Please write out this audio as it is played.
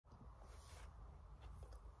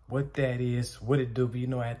what that is, what it do, but you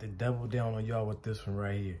know I had to double down on y'all with this one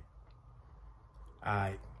right here. All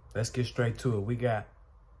right, let's get straight to it. We got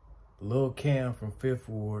Lil Cam from 5th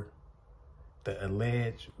Ward,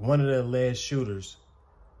 one of the alleged shooters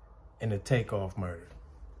in the TakeOff murder.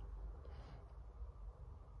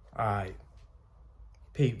 All right,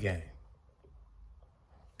 peep game.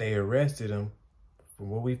 They arrested him, from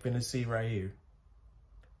what we finna see right here.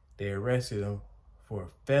 They arrested him for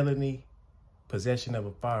felony possession of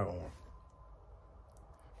a firearm.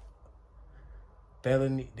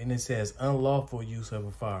 Felony, then it says unlawful use of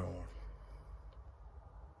a firearm.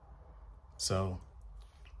 So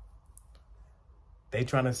they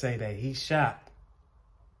trying to say that he shot.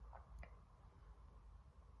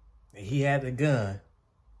 And he had the gun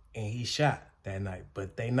and he shot that night.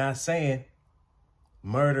 But they not saying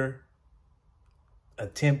murder,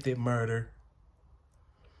 attempted murder,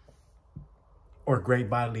 or great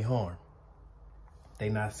bodily harm. They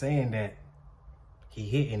not saying that he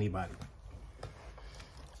hit anybody.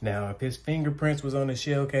 Now, if his fingerprints was on the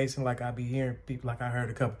shell casing, like I be hearing people, like I heard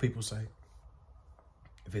a couple people say,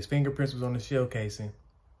 if his fingerprints was on the shell casing,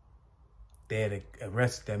 they had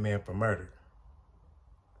arrested that man for murder.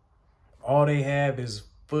 All they have is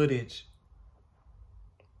footage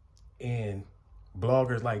and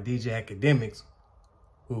bloggers like DJ Academics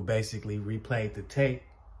who basically replayed the tape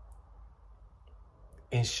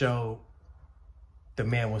and showed the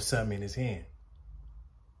man with something in his hand.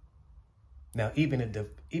 Now,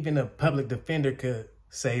 even a public defender could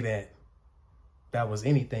say that that was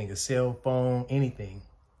anything, a cell phone, anything.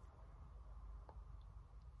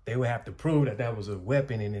 They would have to prove that that was a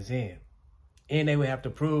weapon in his hand. And they would have to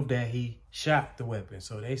prove that he shot the weapon.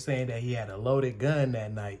 So they saying that he had a loaded gun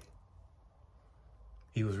that night.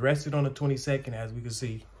 He was arrested on the 22nd, as we can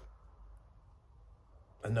see,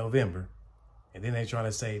 of November. And then they trying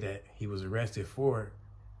to say that he was arrested for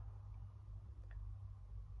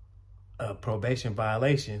a probation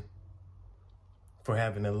violation for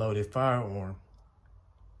having a loaded firearm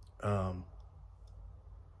on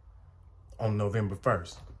November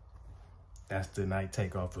 1st. That's the night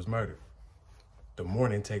TakeOff was murdered. The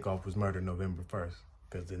morning TakeOff was murdered November 1st,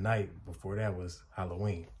 because the night before that was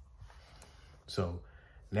Halloween. So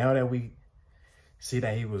now that we see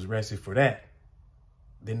that he was arrested for that,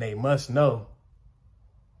 then they must know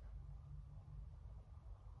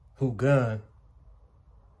who gunned,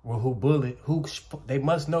 or they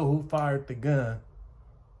must know who fired the gun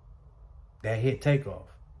that hit TakeOff.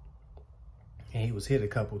 And he was hit a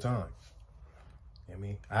couple times. I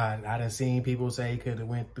mean, I done seen people say he could have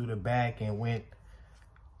went through the back and went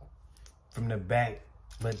from the back,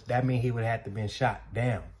 but that means he would have to been shot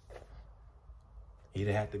down. He'd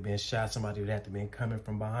have to been shot, somebody would have to been coming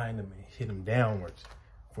from behind him and hit him downwards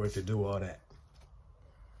for it to do all that.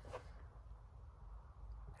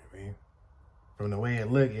 I mean, from the way it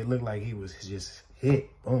looked like he was just hit.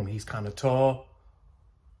 Boom, he's kind of tall.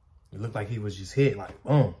 It looked like he was just hit, like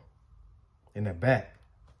boom, in the back.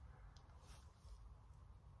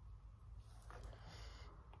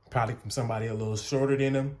 Probably from somebody a little shorter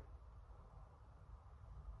than him,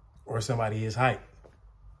 or somebody his height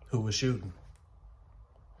who was shooting.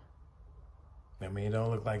 I mean, it don't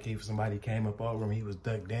look like somebody came up over him. He was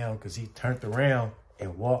ducked down because he turned around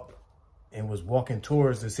and was walking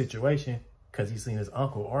towards the situation because he seen his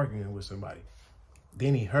uncle arguing with somebody.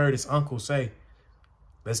 Then he heard his uncle say,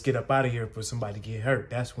 "Let's get up out of here for somebody to get hurt."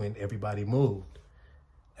 That's when everybody moved.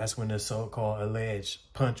 That's when the so-called alleged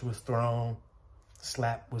punch was thrown,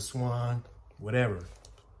 slap was swung, whatever.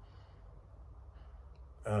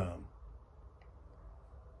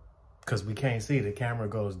 Because we can't see, the camera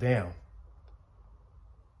goes down.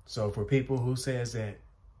 So for people who says that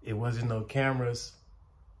it wasn't no cameras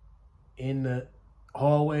in the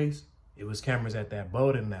hallways, it was cameras at that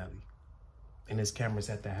bowling alley, and it's cameras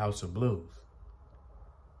at the House of Blues.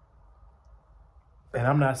 And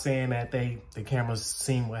I'm not saying that the cameras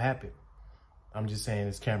seen what happened. I'm just saying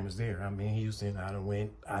there's cameras there. I'm in Houston. I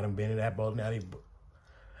done been in that bowling alley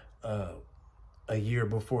a year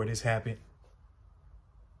before this happened.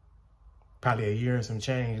 Probably a year and some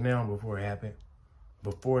change now before it happened.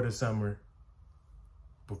 Before the summer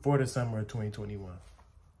of 2021.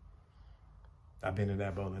 I've been in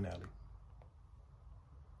that bowling alley.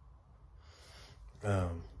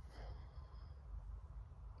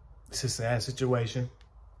 It's a sad situation,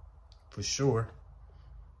 for sure.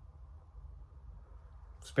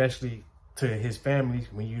 Especially to his family,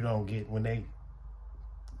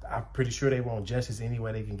 I'm pretty sure they want justice any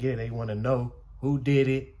way they can get it. They want to know who did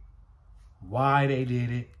it, why they did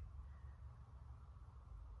it,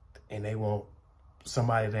 and they want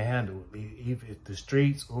somebody to handle it, if it's the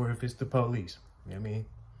streets or if it's the police. You know what I mean?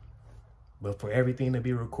 But for everything to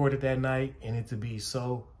be recorded that night and it to be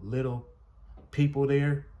so little people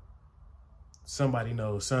there, somebody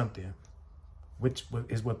knows something, which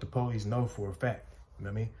is what the police know for a fact. You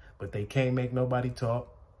know what I mean? But they can't make nobody talk.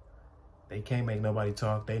 They can't make nobody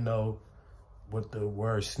talk. They know what the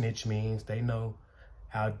word snitch means. They know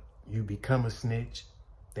how you become a snitch.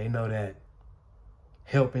 They know that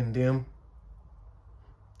helping them,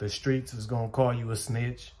 the streets is going to call you a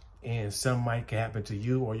snitch, and something might happen to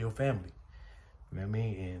you or your family. You know what I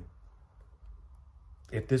mean? And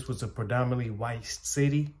if this was a predominantly white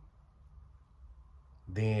city,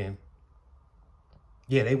 then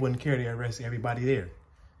yeah, they wouldn't care to arrest everybody there.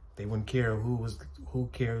 They wouldn't care who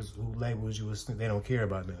cares who labels you a snitch. They don't care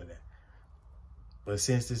about none of that. But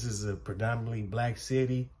since this is a predominantly black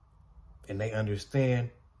city and they understand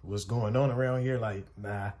what's going on around here, like,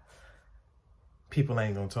 nah, people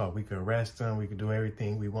ain't gonna talk. We could arrest them. We could do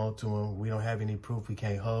everything we want to them. We don't have any proof. We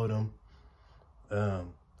can't hold them.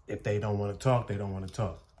 If they don't want to talk, they don't want to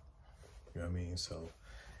talk. You know what I mean? So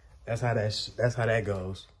that's how that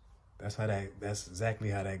goes. That's exactly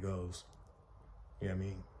how that goes. You know what I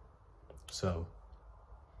mean? So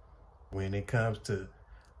when it comes to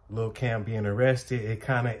Lil Cam being arrested, it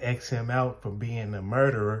kind of X him out from being a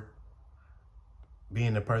murderer,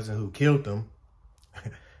 being the person who killed him,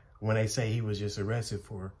 when they say he was just arrested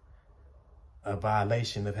for a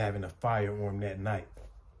violation of having a firearm that night.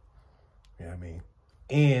 You know what I mean?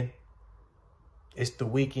 And it's the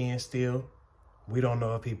weekend still. We don't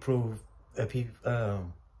know if he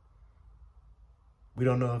we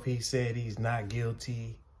don't know if he said he's not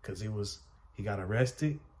guilty because he got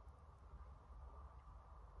arrested.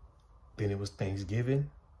 Then it was Thanksgiving.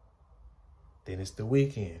 Then it's the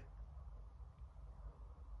weekend.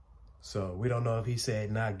 So we don't know if he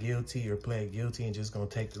said not guilty or pled guilty and just gonna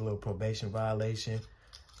take the little probation violation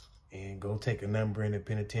and go take a number in the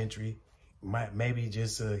penitentiary. Maybe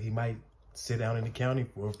just he might sit down in the county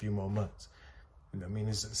for a few more months. You know what I mean?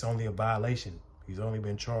 It's only a violation. He's only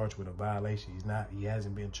been charged with a violation. He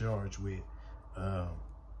hasn't been charged with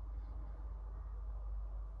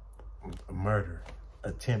murder,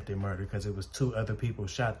 attempted murder, because it was 2 other people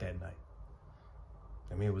shot that night.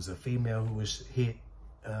 I mean, it was a female who was hit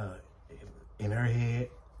in her head.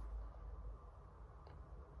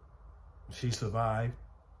 She survived.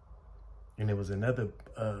 And there was another,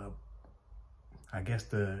 I guess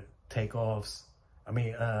the TakeOff's,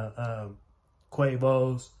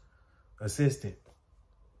 Quavo's assistant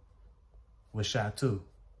was shot too.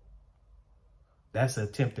 That's an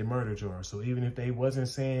attempted murder charge. So even if they wasn't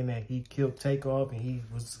saying that he killed TakeOff and he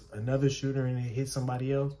was another shooter and it hit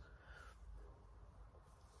somebody else,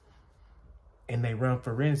 and they run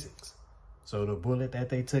forensics. So the bullet that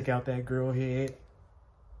they took out that girl's head,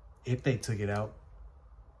 if they took it out,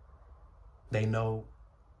 they know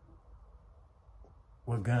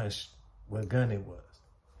what gun it was.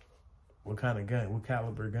 What kind of gun, what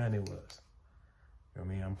caliber gun it was. I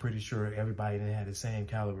mean, I'm pretty sure everybody didn't have the same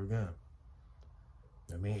caliber gun.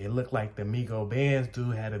 I mean, it looked like the Migos Bands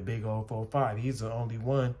dude had a big old 4.5. He's the only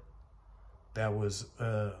one that was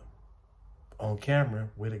on camera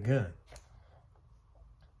with a gun.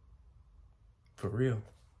 For real.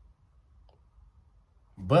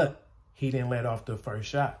 But he didn't let off the first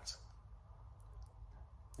shots.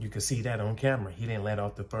 You can see that on camera. He didn't let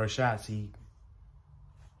off the first shots. He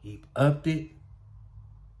upped it,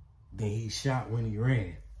 then he shot when he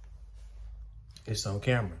ran. It's on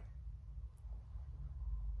camera.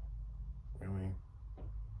 I mean,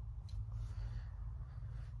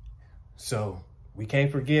 so we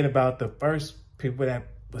can't forget about the first people that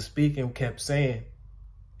was speaking kept saying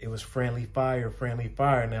it was friendly fire, friendly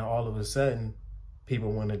fire. Now all of a sudden,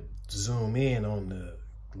 people want to zoom in on the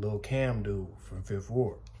Lil Cam dude from 5th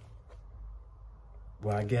Ward.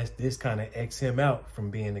 Well, I guess this kind of X him out from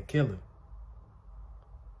being a killer. You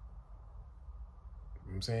know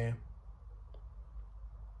what I'm saying?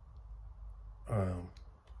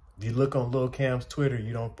 If you look on Lil Cam's Twitter,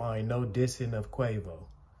 you don't find no dissing of Quavo.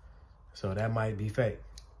 So that might be fake.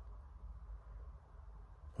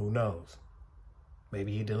 Who knows?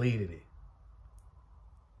 Maybe he deleted it.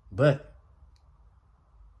 But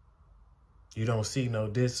you don't see no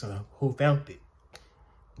diss on who found it.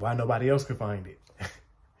 Why nobody else could find it.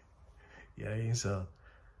 Yeah, so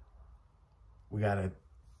we gotta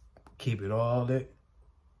keep it all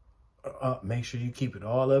up. Make sure you keep it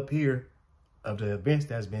all up here of the events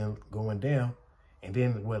that's been going down, and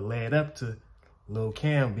then what led up to Lil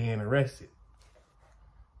Cam being arrested.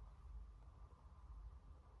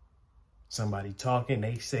 Somebody talking,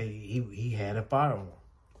 they say he had a firearm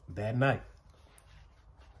that night,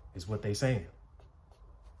 is what they saying.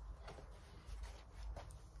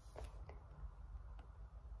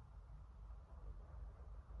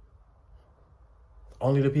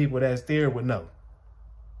 Only the people that's there would know.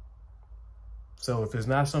 So if it's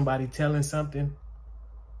not somebody telling something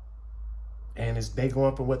and they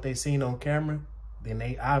going for what they seen on camera, then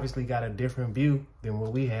they obviously got a different view than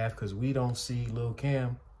what we have, because we don't see Lil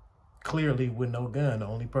Cam clearly with no gun. The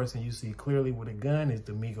only person you see clearly with a gun is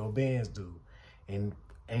the Migos Benz dude. And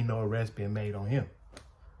ain't no arrest being made on him.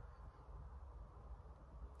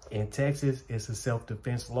 In Texas, it's a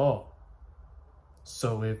self-defense law.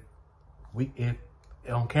 So if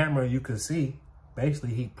on camera you could see,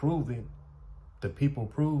 basically the people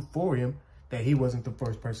proved for him that he wasn't the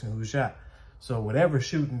first person who was shot. So whatever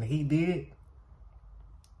shooting he did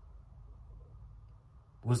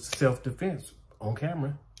was self-defense on camera.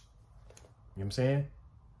 You know what I'm saying?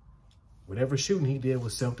 Whatever shooting he did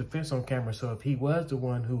was self-defense on camera. So if he was the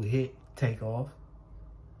one who hit TakeOff,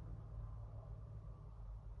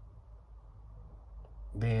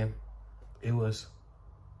 then it was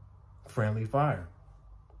friendly fire.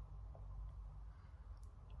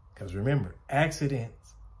 Because remember,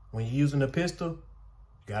 accidents, when you're using a pistol, you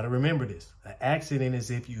got to remember this. An accident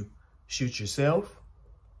is if you shoot yourself,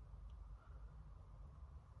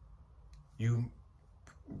 you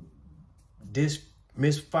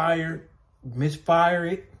misfire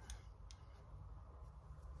it,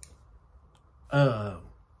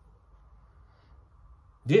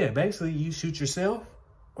 yeah, basically you shoot yourself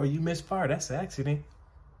or you misfire. That's an accident.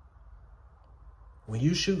 When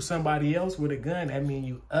you shoot somebody else with a gun, that means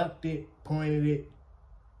you upped it, pointed it.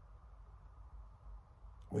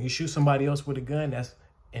 When you shoot somebody else with a gun,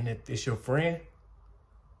 and if it's your friend,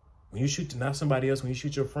 when you shoot not somebody else, when you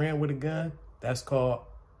shoot your friend with a gun, that's called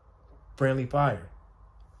friendly fire.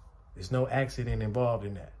 There's no accident involved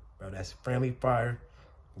in that, bro. That's friendly fire.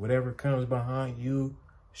 Whatever comes behind you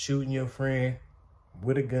shooting your friend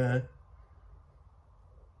with a gun,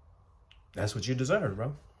 that's what you deserve,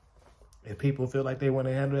 bro. If people feel like they want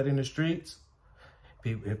to handle that in the streets,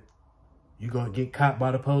 if you're going to get caught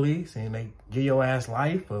by the police and they give your ass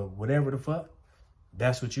life or whatever the fuck,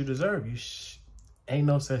 that's what you deserve. Ain't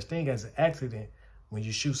no such thing as an accident when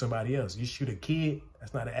you shoot somebody else. You shoot a kid,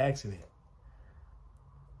 that's not an accident.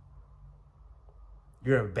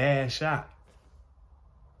 You're a bad shot.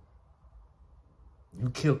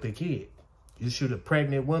 You killed the kid. You shoot a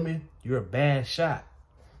pregnant woman, you're a bad shot.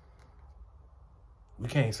 We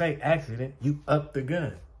can't say accident. You up the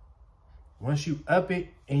gun. Once you up it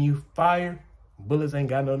and you fire, bullets ain't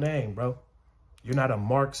got no name, bro. You're not a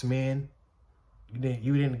marksman. You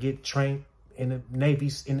didn't get trained in the Navy.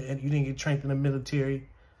 You didn't get trained in the military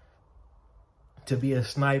to be a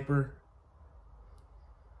sniper.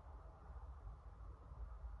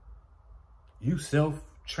 You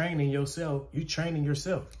self-training yourself. You training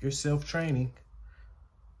yourself. You're self-training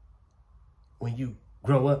when you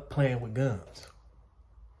grow up playing with guns.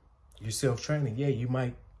 You're self-training. Yeah, you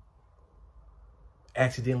might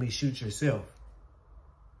accidentally shoot yourself.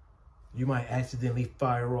 You might accidentally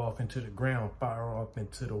fire off into the ground, fire off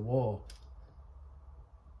into the wall.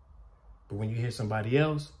 But when you hit somebody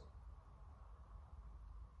else,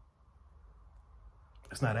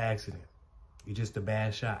 it's not an accident. You're just a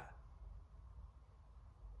bad shot.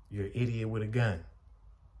 You're an idiot with a gun.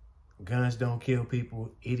 Guns don't kill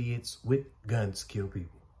people. Idiots with guns kill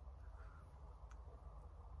people.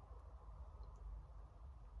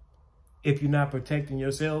 If you're not protecting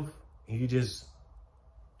yourself, and you just,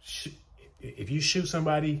 if you shoot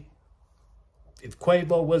somebody, if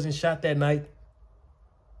Quavo wasn't shot that night,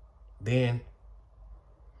 then,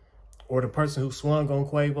 or the person who swung on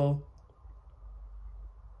Quavo,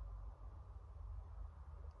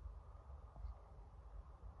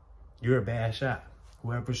 you're a bad shot.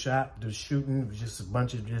 Whoever shot, the shooting was just a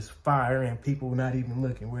bunch of just fire and people not even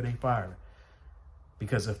looking where they firing.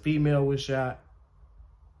 Because a female was shot,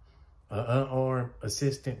 an unarmed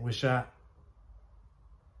assistant was shot,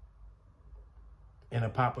 and a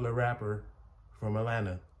popular rapper from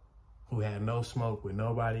Atlanta who had no smoke with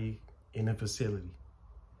nobody in the facility,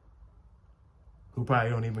 who probably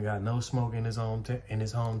don't even got no smoke in his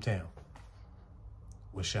hometown,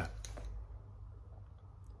 was shot.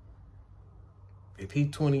 If he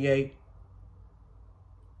 28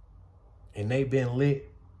 and they been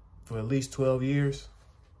lit for at least 12 years,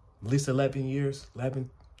 at least 11 years,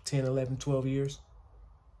 10, 11, 12 years.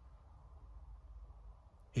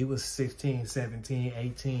 He was 16, 17,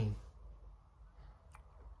 18.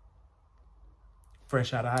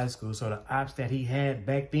 Fresh out of high school. So the ops that he had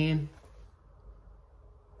back then,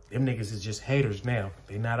 them niggas is just haters now.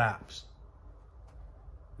 They not ops.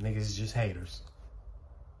 Niggas is just haters.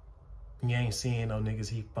 You ain't seeing no niggas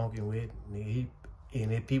he funking with.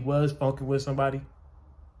 And if he was funking with somebody,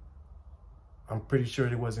 I'm pretty sure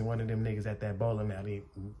there wasn't one of them niggas at that bowling alley,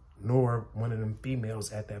 nor one of them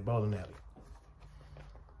females at that bowling alley.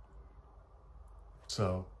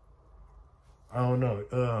 So, I don't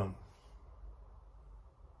know.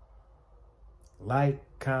 Like,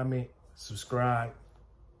 comment, subscribe,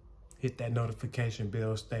 hit that notification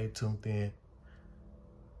bell, stay tuned in.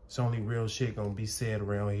 It's only real shit gonna be said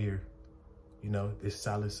around here. You know, it's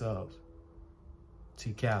solid subs.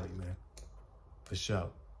 T Cali, man. For sure.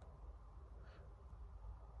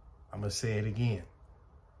 I'm gonna say it again.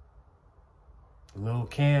 Lil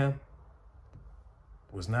Cam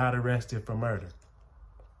was not arrested for murder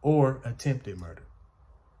or attempted murder.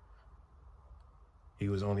 He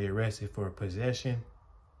was only arrested for possession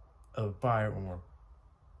of a firearm.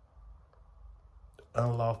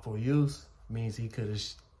 Unlawful use means he could have,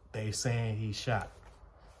 they saying he shot.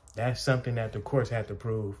 That's something that the courts have to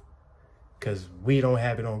prove because we don't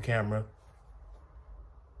have it on camera.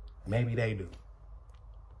 Maybe they do.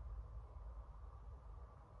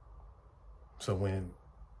 So when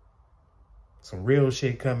some real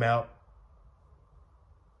shit come out,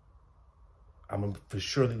 I'm gonna for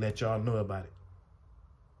surely let y'all know about it.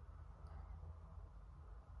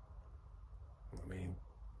 I mean,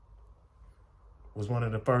 was one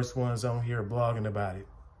of the first ones on here blogging about it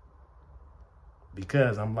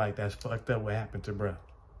because I'm like, that's fucked up what happened to bruh.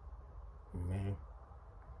 Man.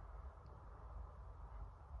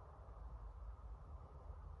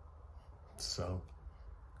 So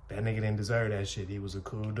that nigga didn't deserve that shit. He was a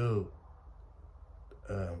cool dude.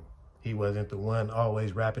 He wasn't the one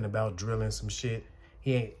always rapping about drilling some shit.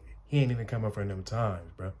 He ain't even coming from them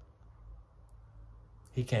times, bro.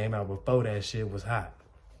 He came out before that shit was hot.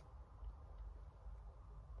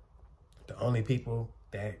 The only people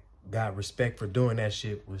that got respect for doing that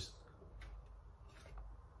shit was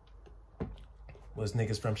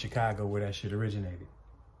niggas from Chicago where that shit originated.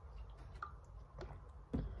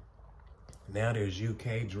 Now there's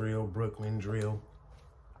UK drill, Brooklyn drill.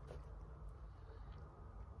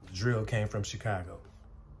 Drill came from Chicago.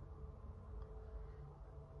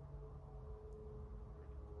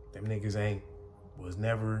 Them niggas was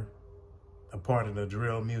never a part of the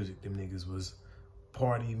drill music. Them niggas was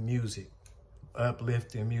party music,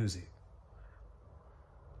 uplifting music.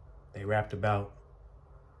 They rapped about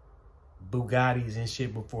Bugattis and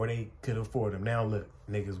shit before they could afford them. Now look,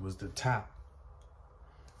 niggas was the top.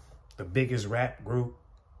 The biggest rap group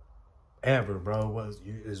ever, bro,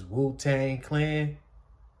 is Wu-Tang Clan,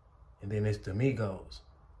 and then it's the Migos.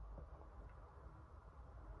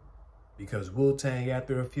 Because Wu-Tang,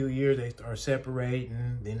 after a few years, they start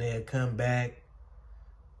separating, then they'll come back,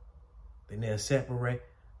 then they'll separate.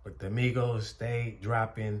 But the Migos stayed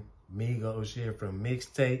dropping Migos shit from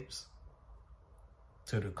mixtapes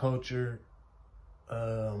to the Culture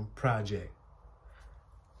Project.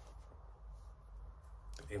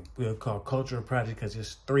 We'll call Culture Project because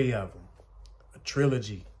there's 3 of them. A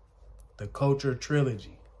trilogy. The Culture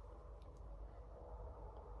Trilogy.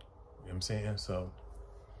 You know what I'm saying? So,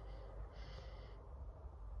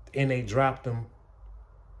 and they dropped them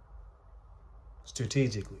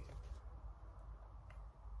strategically.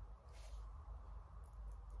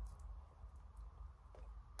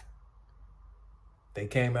 They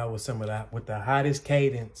came out with with the hottest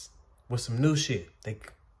cadence, with some new shit.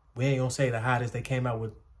 We ain't gonna say the hottest. They came out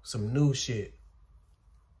with some new shit.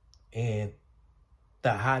 And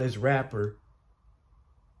the hottest rapper,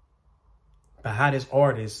 the hottest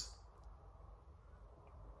artist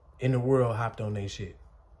in the world hopped on their shit.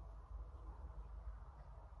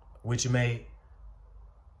 Which made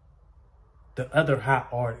the other hot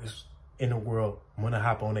artists in the world want to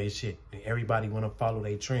hop on their shit. And everybody want to follow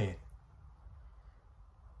their trend.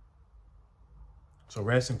 So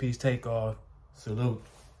rest in peace, TakeOff. Salute.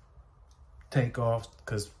 TakeOff,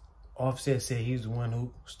 because Offset said he's the one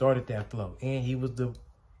who started that flow, and he was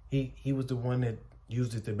the one that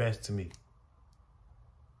used it the best to me.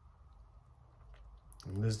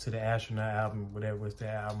 Listen to the Astronaut album, whatever was the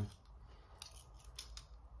album,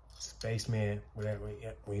 Spaceman, whatever.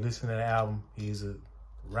 When you listen to the album, he's a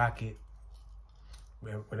rocket.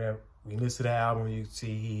 Whatever. When you listen to the album, you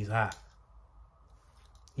see he's hot.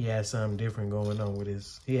 He had something different going on with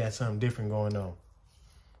his. He had something different going on.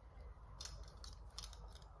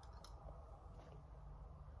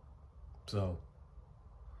 So,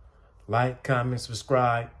 like, comment,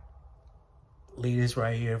 subscribe. Leave this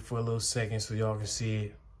right here for a little second so y'all can see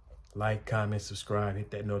it. Like, comment, subscribe,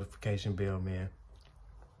 hit that notification bell, man.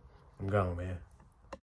 I'm gone, man.